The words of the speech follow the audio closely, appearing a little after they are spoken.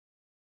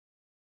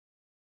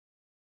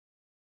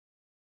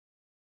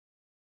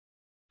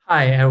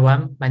Hi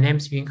everyone, my name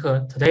is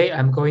Yunke. Today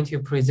I'm going to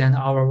present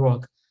our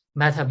work,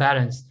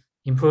 MetaBalance,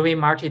 improving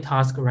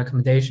multitask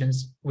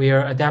recommendations. We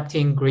are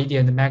adapting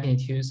gradient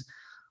magnitudes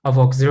of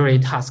auxiliary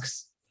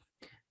tasks.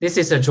 This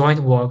is a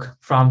joint work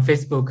from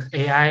Facebook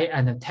AI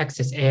and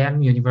Texas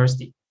A&M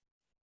University.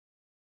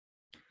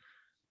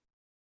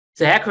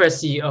 The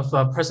accuracy of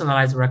a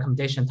personalized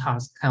recommendation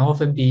task can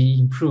often be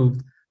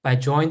improved by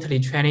jointly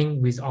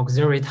training with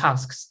auxiliary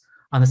tasks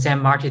on the same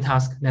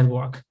multitask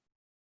network.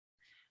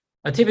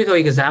 A typical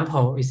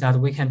example is that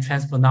we can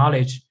transfer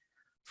knowledge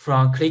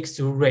from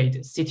click-through rate,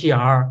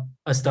 CTR,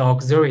 as the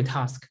auxiliary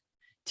task,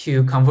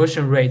 to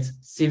conversion rate,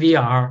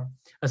 CVR,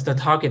 as the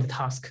target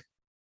task.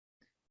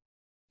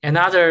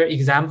 Another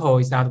example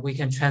is that we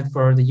can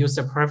transfer the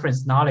user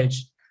preference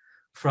knowledge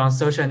from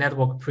social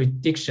network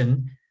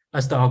prediction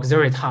as the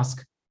auxiliary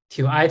task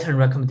to item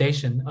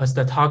recommendation as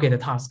the target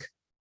task.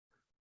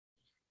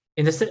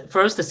 In the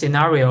first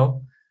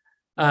scenario,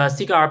 a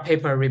CIGAR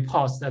paper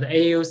reports that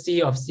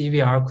AUC of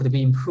CVR could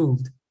be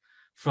improved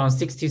from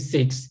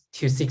 66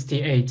 to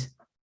 68.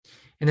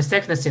 In the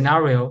second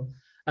scenario,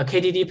 a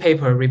KDD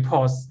paper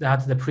reports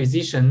that the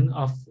precision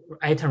of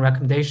item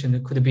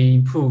recommendation could be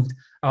improved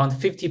around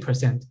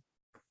 50%.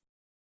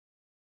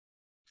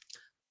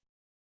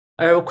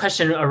 A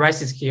question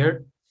arises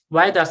here.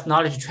 Why does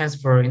knowledge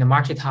transfer in a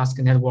multitask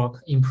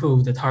network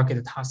improve the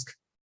target task?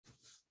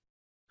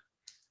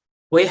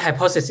 We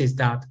hypothesize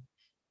that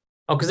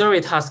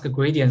auxiliary task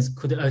gradients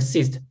could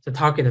assist the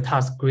target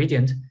task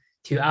gradient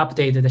to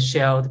update the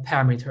shared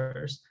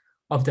parameters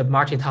of the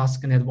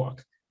multitask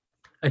network,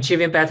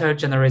 achieving better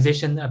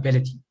generalization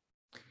ability.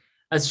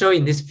 As shown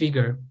in this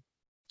figure,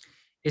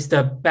 is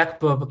the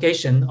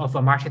backpropagation of a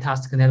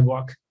multitask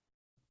network.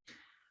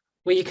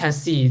 We can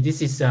see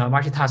this is a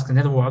multitask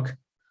network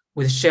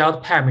with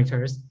shared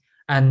parameters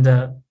and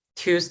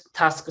two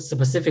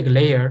task-specific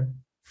layers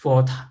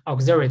for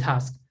auxiliary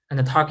task and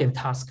the target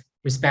task,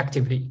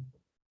 respectively.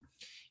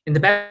 In the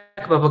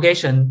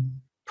backpropagation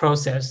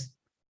process,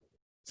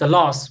 the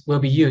loss will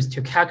be used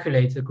to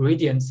calculate the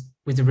gradients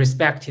with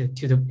respect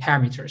to the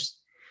parameters.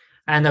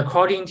 And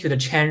according to the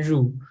Cheng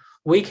rule,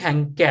 we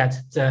can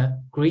get the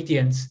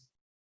gradients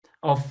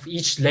of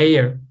each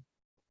layer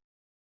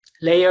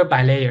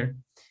by layer,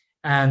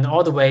 and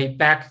all the way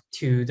back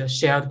to the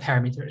shared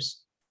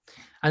parameters.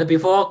 And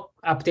before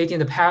updating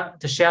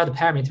the shared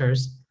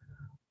parameters,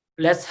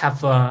 let's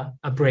have a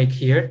break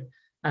here,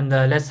 and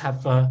let's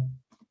have a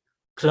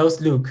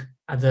close look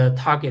at the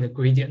target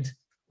gradient,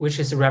 which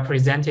is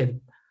represented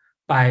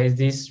by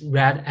this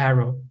red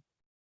arrow.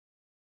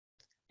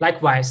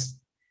 Likewise,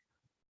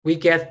 we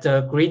get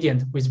the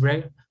gradient with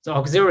the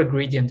auxiliary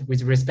gradient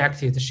with respect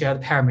to the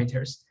shared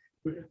parameters,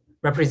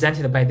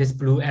 represented by this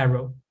blue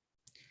arrow.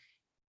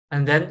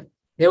 And then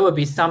they will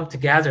be summed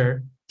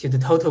together to the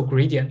total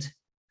gradient,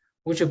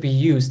 which will be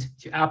used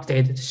to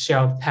update the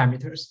shared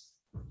parameters.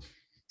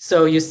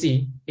 So you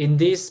see, in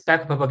this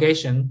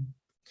backpropagation,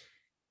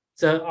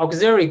 the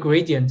auxiliary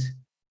gradient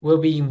will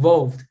be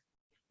involved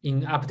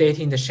in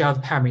updating the shared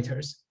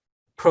parameters,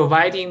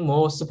 providing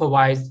more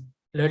supervised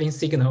learning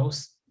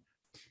signals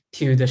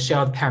to the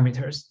shared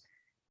parameters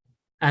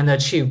and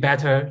achieve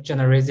better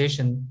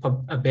generalization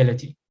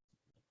ability.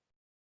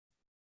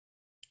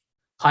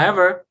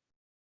 However,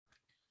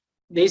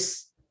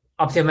 this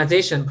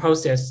optimization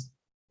process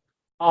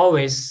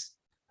always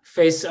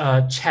face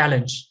a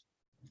challenge.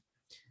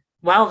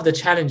 One of the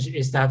challenges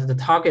is that the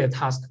target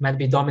task might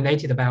be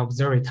dominated by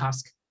auxiliary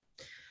task.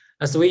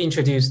 As we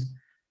introduced,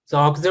 the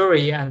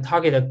auxiliary and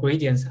target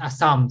gradients are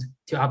summed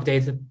to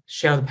update the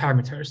shared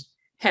parameters.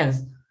 Hence,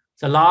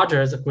 the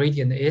larger the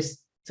gradient is,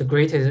 the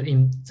greater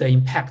the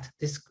impact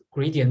this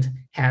gradient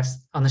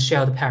has on the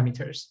shared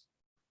parameters.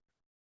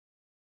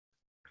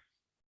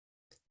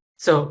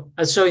 So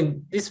as shown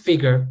in this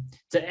figure,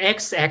 the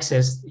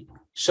x-axis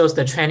shows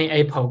the training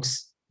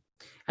epochs,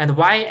 and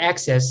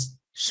y-axis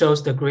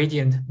shows the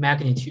gradient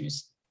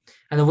magnitudes.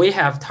 And we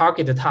have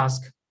target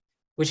task,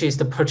 which is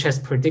the purchase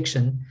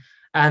prediction,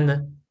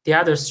 and the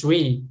other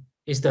three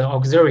is the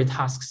auxiliary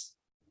tasks.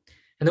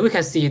 And we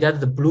can see that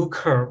the blue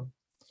curve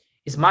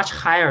is much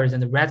higher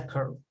than the red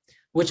curve,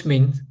 which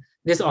means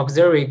this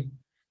auxiliary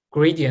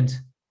gradient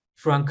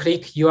from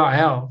click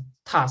URL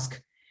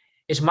task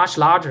is much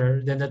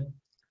larger than the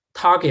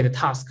target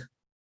task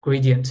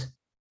gradient.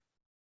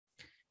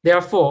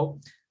 Therefore,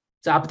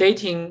 the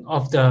updating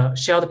of the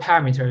shared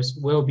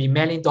parameters will be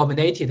mainly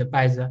dominated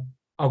by the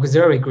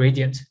auxiliary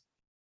gradient,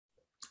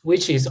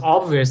 which is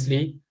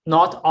obviously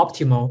not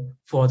optimal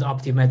for the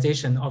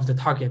optimization of the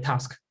target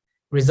task,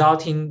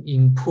 resulting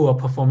in poor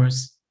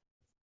performance.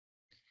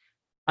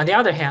 On the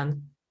other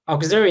hand,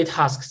 auxiliary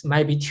tasks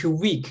might be too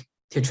weak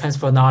to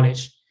transfer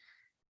knowledge.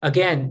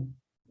 Again,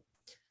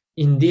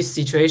 in this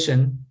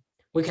situation,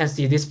 we can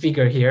see this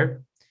figure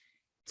here.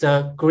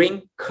 The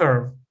green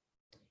curve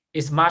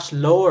is much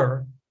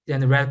lower than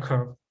the red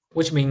curve,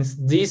 which means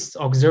this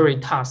auxiliary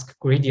task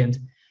gradient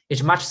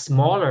is much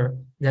smaller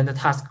than the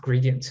task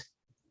gradient,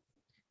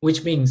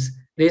 which means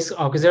this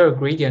auxiliary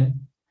gradient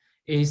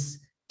is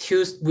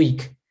too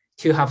weak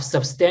to have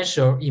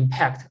substantial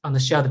impact on the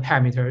shared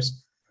parameters,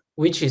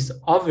 which is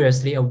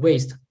obviously a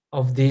waste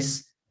of this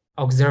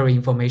auxiliary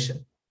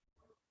information.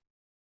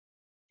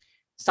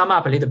 Sum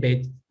up a little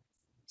bit.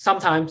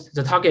 Sometimes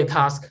the target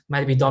task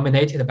might be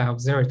dominated by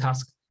auxiliary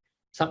task.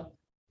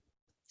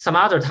 Some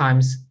other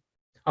times,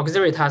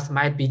 auxiliary task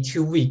might be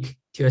too weak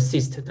to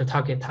assist the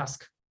target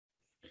task.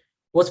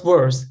 What's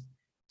worse,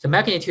 the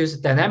magnitudes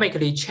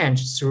dynamically change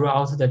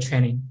throughout the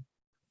training.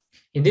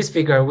 In this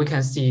figure, we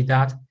can see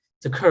that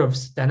the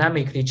curves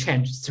dynamically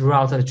change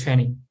throughout the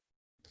training,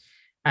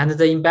 and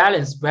the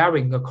imbalance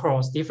varying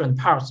across different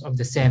parts of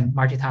the same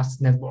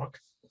multitask network.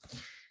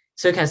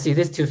 So you can see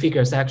these two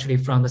figures actually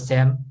from the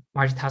same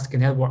multitask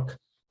network,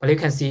 but you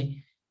can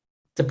see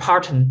the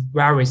pattern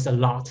varies a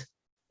lot.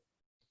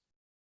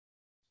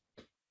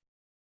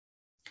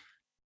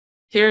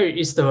 Here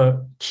is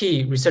the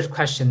key research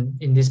question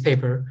in this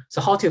paper.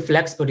 So how to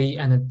flexibly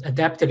and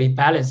adaptively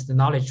balance the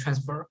knowledge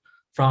transfer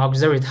from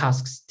auxiliary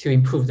tasks to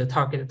improve the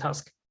target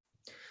task.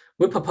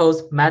 We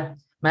propose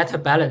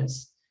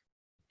MetaBalance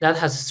that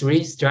has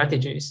 3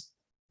 strategies.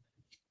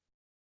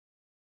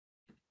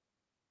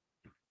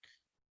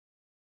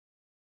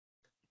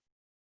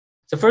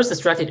 The first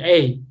strategy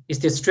A is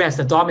to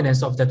strengthen the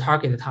dominance of the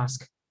target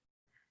task.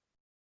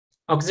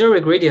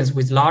 Auxiliary gradients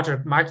with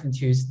larger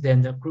magnitudes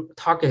than the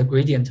target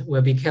gradient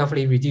will be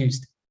carefully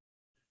reduced.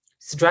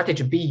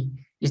 Strategy B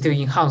is to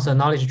enhance the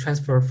knowledge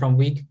transfer from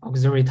weak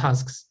auxiliary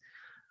tasks.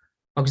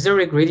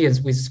 Auxiliary gradients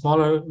with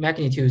smaller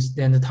magnitudes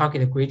than the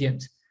target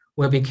gradient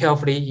will be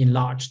carefully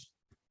enlarged.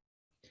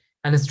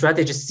 And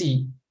strategy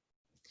C,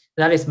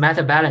 that is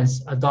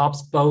MetaBalance,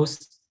 adopts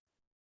both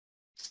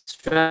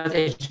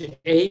strategy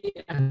A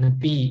and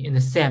B in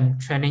the same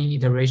training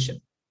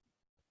iteration.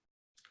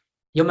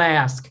 You may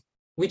ask,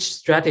 which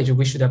strategy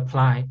we should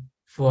apply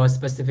for a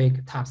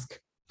specific task?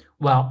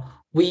 Well,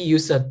 we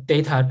use a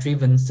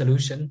data-driven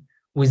solution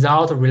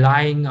without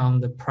relying on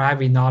the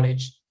private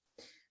knowledge.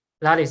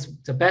 That is,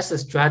 the best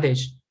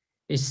strategy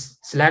is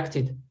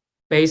selected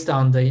based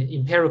on the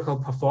empirical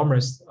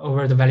performance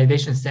over the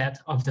validation set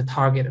of the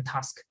target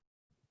task.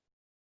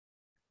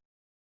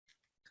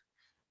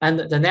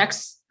 And the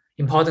next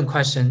important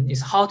question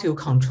is how to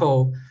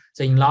control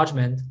the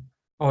enlargement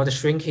or the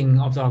shrinking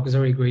of the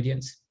auxiliary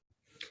gradients.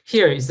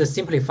 Here is the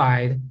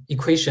simplified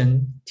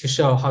equation to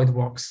show how it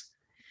works.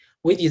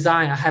 We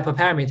design a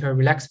hyperparameter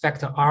relax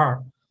factor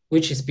R,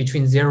 which is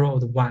between 0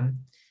 and 1.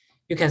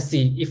 You can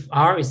see if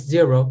R is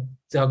 0,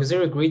 the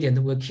auxiliary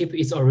gradient will keep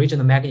its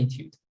original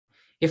magnitude.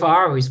 If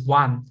R is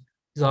 1,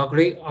 the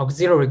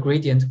auxiliary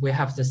gradient will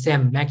have the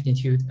same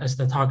magnitude as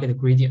the target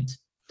gradient.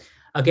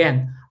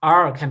 Again,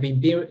 R can be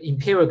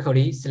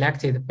empirically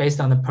selected based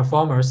on the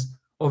performance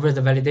over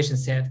the validation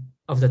set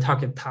of the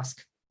target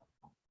task.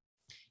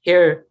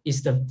 Here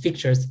is the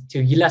pictures to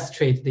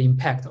illustrate the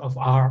impact of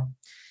R.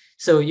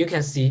 So you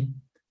can see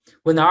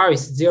when R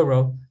is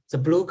 0, the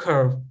blue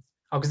curve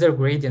auxiliary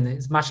gradient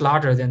is much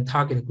larger than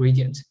target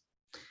gradient.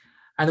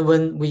 And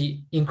when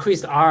we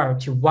increase R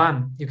to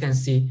 1, you can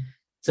see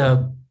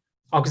the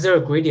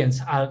auxiliary gradients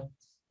are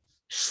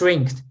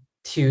shrinked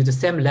to the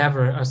same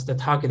level as the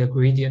target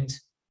gradient.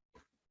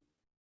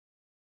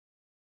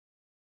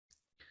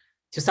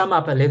 To sum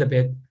up a little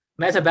bit,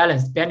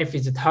 MetaBalance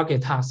benefits the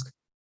target task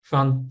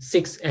from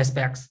 6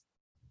 aspects: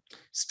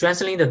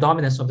 strengthening the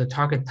dominance of the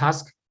target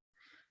task,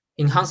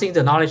 enhancing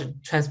the knowledge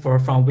transfer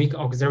from weak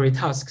auxiliary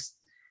tasks,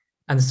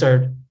 and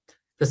third,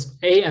 the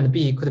A and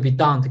B could be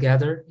done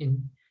together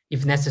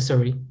if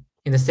necessary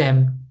in the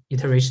same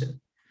iteration.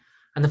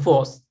 And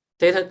fourth,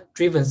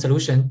 data-driven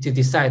solution to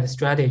decide the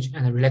strategy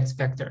and the relax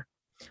factor,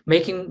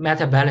 making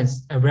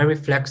MetaBalance a very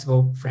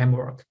flexible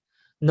framework.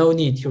 No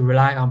need to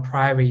rely on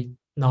private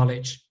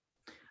knowledge.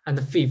 And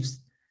the fifth,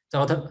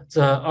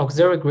 the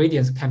auxiliary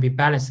gradients can be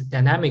balanced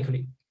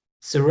dynamically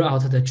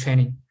throughout the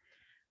training.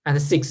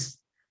 And sixth,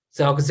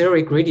 the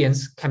auxiliary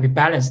gradients can be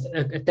balanced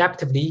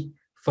adaptively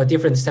for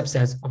different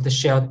subsets of the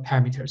shared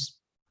parameters.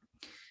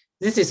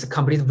 This is a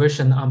complete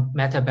version on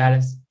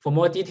MetaBalance. For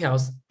more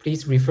details,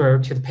 please refer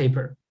to the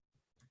paper.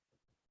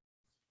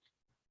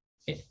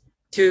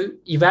 To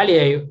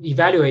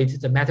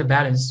evaluate the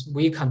MetaBalance,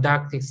 we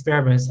conduct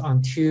experiments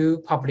on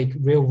 2 public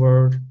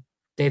real-world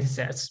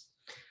datasets,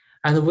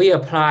 and we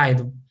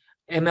applied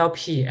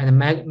MLP and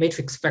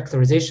matrix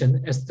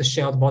factorization as the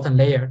shared bottom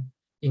layer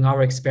in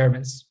our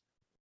experiments.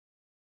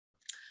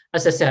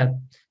 As I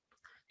said,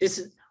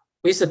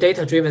 with the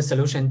data-driven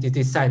solution to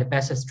decide the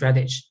best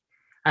strategy,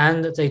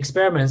 and the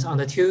experiments on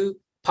the 2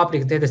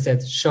 public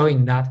datasets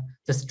showing that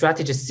the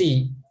strategy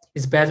C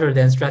is better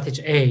than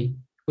strategy A,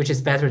 which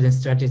is better than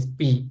strategy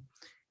B,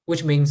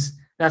 which means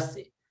that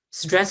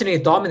strengthening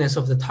the dominance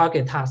of the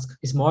target task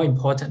is more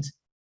important.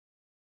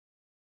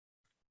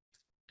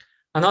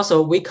 And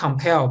also, we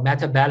compare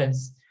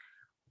MetaBalance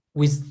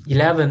with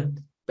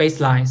 11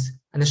 baselines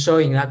and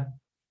showing that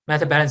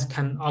MetaBalance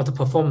can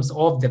outperform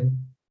all of them.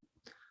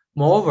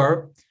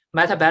 Moreover,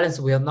 MetaBalance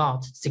will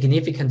not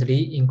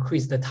significantly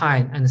increase the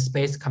time and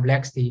space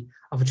complexity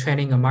of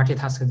training a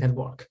multitask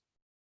network.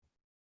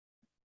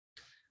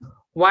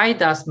 Why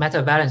does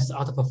MetaBalance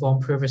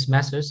outperform previous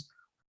methods?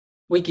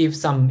 We give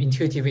some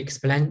intuitive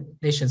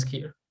explanations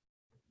here.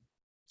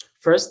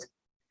 First,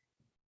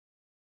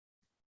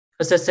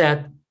 as I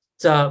said,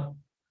 the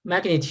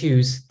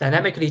magnitudes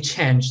dynamically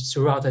change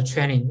throughout the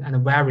training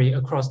and vary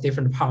across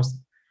different parts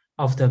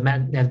of the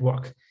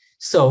network.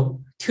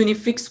 So tuning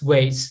fixed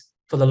weights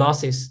for the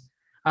losses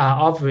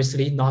are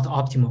obviously not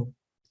optimal.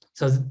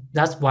 So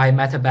that's why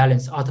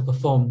MetaBalance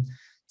outperforms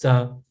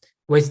the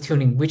weight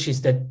tuning, which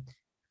is the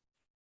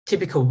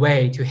typical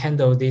way to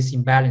handle this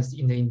imbalance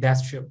in the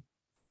industrial.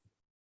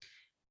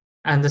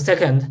 And the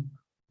second,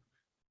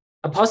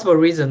 a possible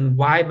reason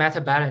why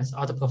MetaBalance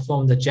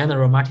outperforms the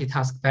general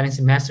multitask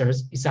balancing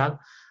methods is that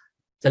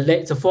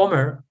the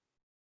former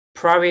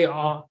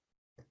prioritize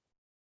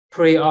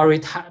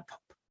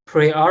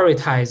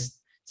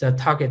the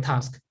target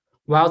task,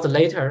 while the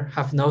latter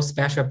have no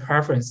special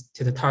preference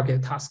to the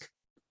target task.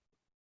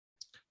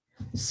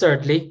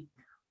 Thirdly,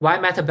 why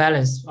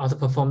MetaBalance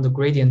outperforms the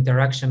gradient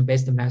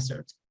direction-based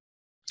method?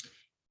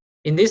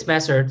 In this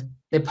method,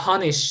 they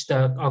punish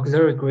the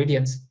auxiliary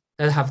gradients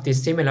that have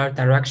dissimilar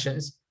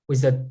directions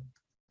with the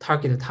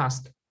target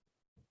task.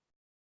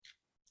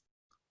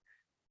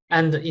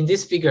 And in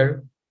this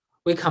figure,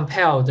 we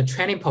compare the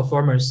training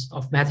performance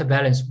of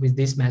MetaBalance with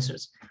these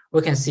methods.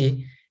 We can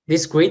see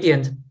these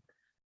gradient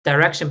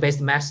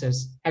direction-based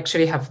methods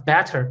actually have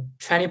better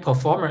training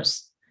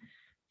performance.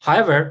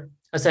 However,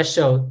 as I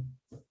showed,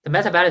 the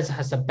MetaBalance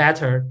has a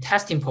better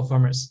testing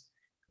performance,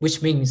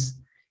 which means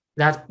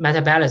that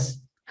MetaBalance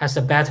has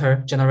a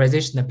better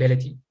generalization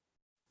ability.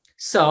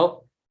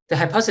 So the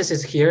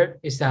hypothesis here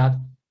is that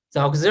the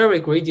auxiliary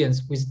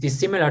gradients with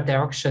dissimilar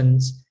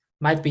directions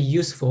might be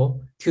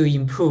useful to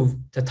improve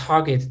the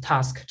target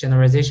task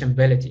generalization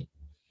ability.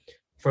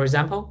 For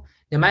example,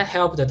 they might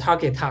help the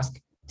target task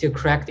to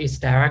correct its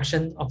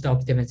direction of the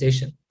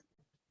optimization.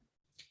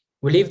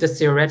 We leave the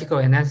theoretical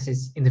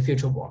analysis in the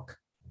future work.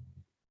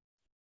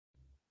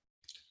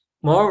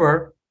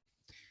 Moreover,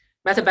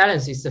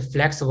 MetaBalance is a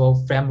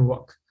flexible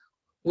framework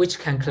which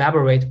can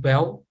collaborate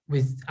well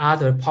with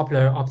other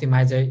popular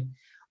optimizers,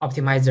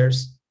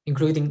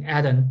 including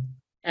Adam,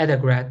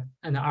 Adagrad,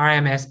 and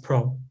RMS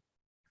Pro,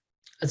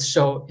 as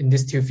shown in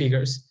these two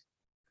figures.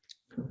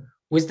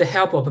 With the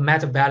help of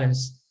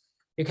MetaBalance,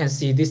 you can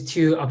see these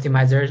two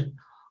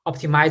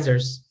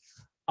optimizers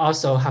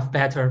also have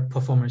better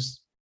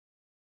performance.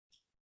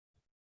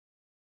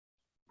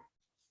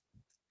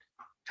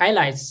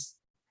 Highlights: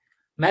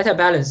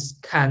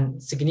 MetaBalance can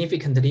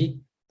significantly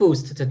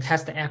boost the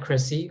test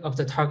accuracy of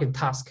the target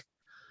task,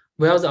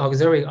 while the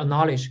auxiliary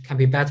knowledge can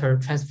be better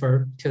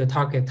transferred to the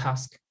target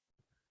task.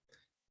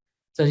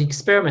 The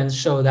experiments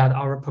show that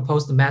our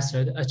proposed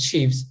method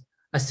achieves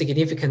a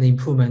significant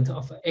improvement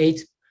of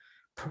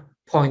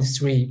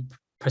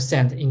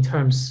 8.3% in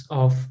terms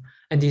of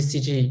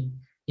NDCG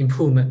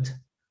improvement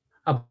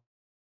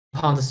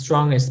upon the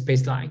strongest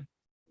baseline.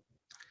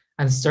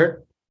 And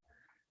third,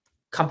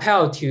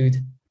 compared to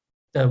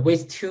the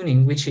weight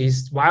tuning, which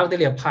is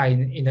widely applied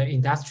in the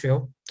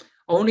industrial,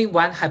 only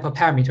one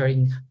hyperparameter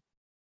in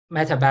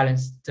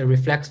MetaBalance, the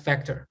reflex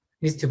factor,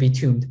 needs to be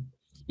tuned,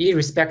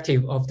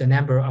 irrespective of the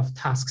number of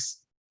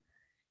tasks.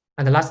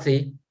 And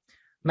lastly,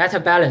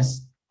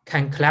 MetaBalance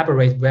can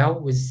collaborate well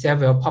with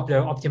several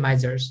popular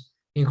optimizers,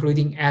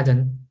 including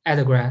Adam,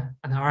 Adagrad,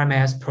 and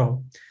RMS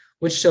Pro,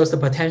 which shows the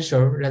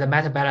potential that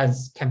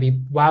MetaBalance can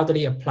be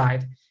widely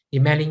applied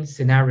in many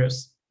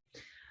scenarios.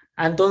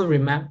 And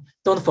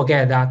don't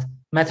forget that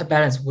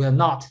MetaBalance will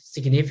not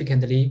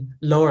significantly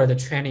lower the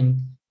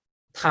training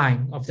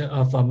time of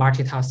a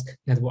multitask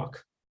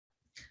network.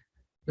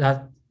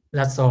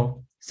 That's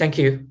all. Thank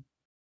you.